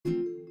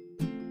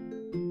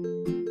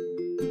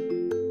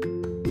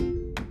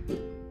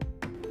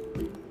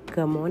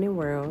Good morning,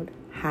 world.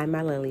 Hi,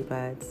 my lily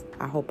buds.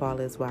 I hope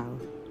all is well.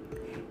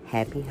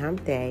 Happy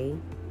hump day.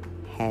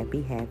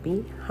 Happy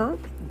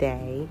hump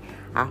day.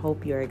 I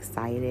hope you're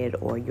excited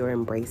or you're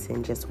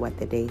embracing just what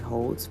the day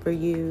holds for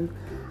you.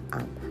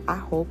 I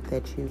hope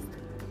that you've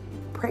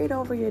prayed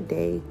over your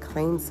day,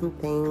 claimed some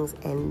things,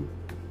 and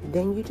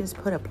then you just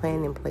put a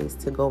plan in place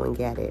to go and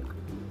get it.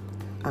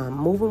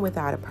 Moving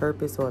without a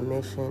purpose or a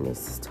mission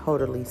is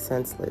totally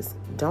senseless.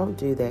 Don't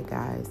do that,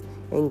 guys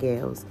and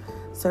gals.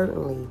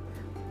 Certainly,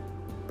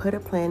 put a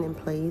plan in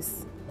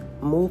place,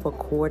 move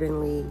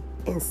accordingly,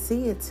 and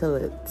see it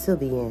till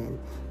the end.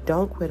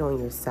 Don't quit on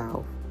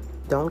yourself.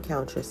 Don't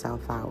count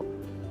yourself out.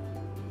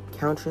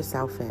 Count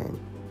yourself in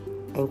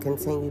and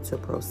continue to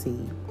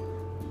proceed.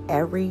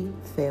 Every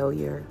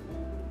failure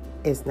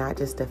is not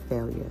just a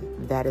failure.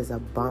 That is a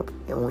bump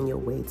on your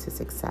way to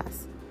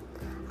success.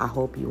 I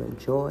hope you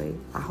enjoyed.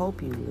 I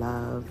hope you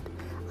loved.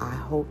 I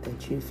hope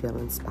that you feel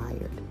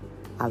inspired.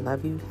 I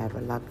love you. Have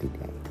a lovely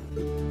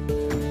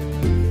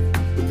day.